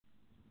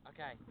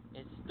Okay,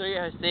 it's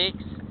 3:06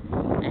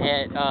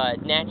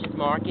 at Natchez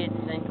Market,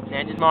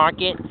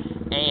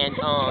 and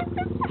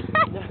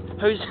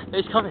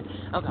who's coming?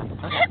 Okay.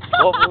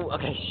 Whoa,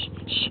 okay,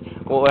 shh.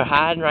 Well, we're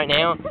hiding right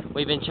now.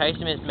 We've been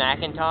chasing Miss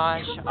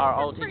McIntosh,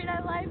 our old teacher.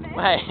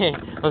 Wait,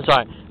 I'm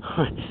sorry.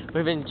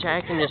 We've been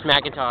chasing Miss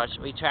McIntosh.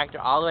 We tracked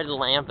her all the way to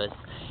Lampus,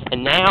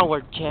 and now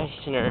we're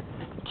chasing her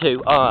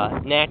to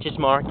Natchez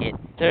Market.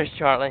 There's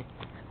Charlie.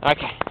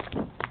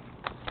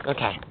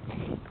 Okay.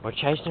 We're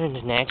chasing her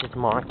to Natchez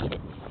Market.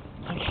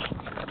 Okay.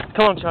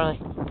 Come on, Charlie.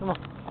 Come on.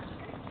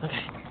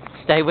 Okay.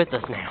 Stay with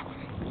us now.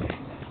 Okay.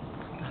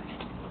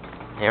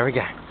 There we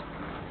go.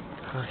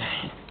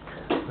 Okay.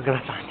 We're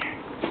gonna find her.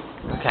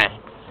 Okay.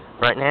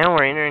 Right now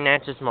we're entering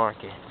Natchez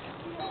Market.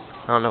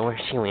 I don't know where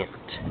she went.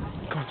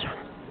 Come on,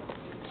 Charlie.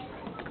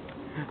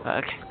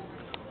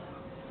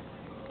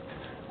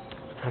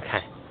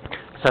 Okay.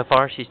 So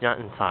far she's not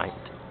in sight.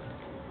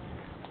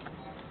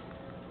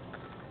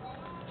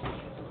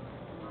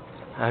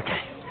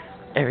 Okay.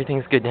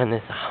 Everything's good down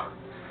this aisle.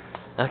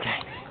 Okay.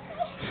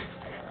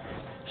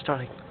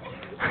 Starting.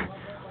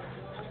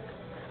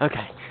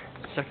 Okay.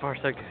 So far,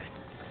 so good.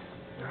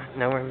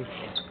 Nowhere we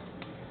see.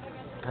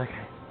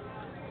 Okay.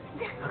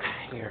 Okay,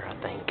 here, I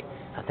think.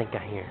 I think I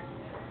hear.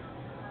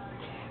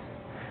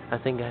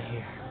 Let's see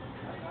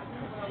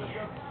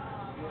her.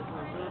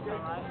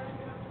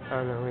 I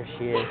don't know where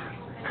she is.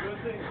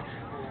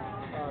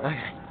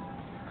 Okay.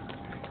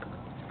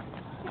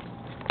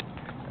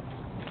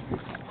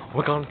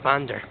 We're gonna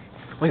find her.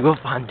 We will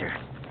find her.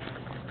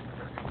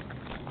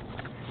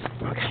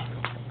 Okay.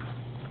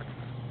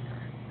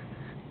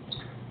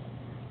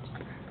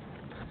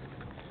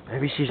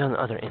 Maybe she's on the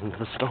other end of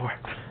the store.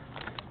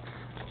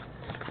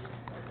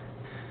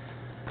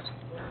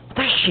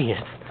 There she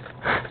is.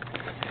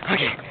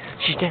 Okay,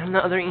 she's down the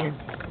other end.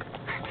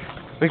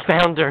 We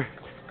found her.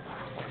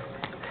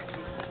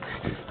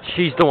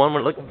 She's the one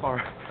we're looking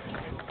for.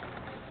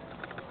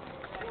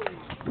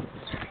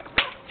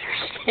 There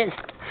she is.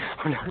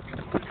 Oh no.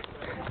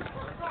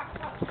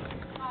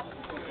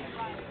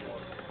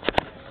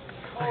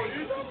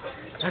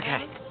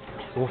 Okay.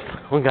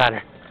 We got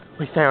her.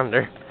 We found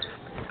her.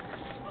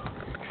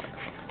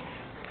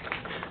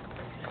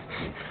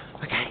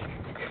 Okay.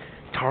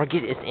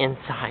 Target is in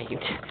sight. Kim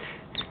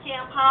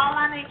Hall,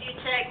 I need you to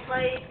check,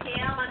 please.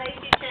 Kim, I need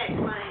you to check,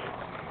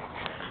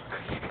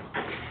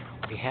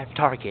 please. We have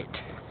Target.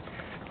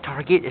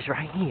 Target is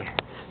right here.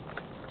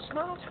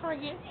 Small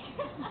Target.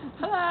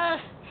 Hello.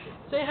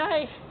 Say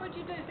hi. What'd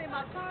you do? See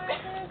my car out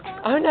there or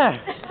something? Oh no.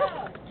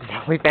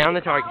 We found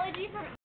the Target.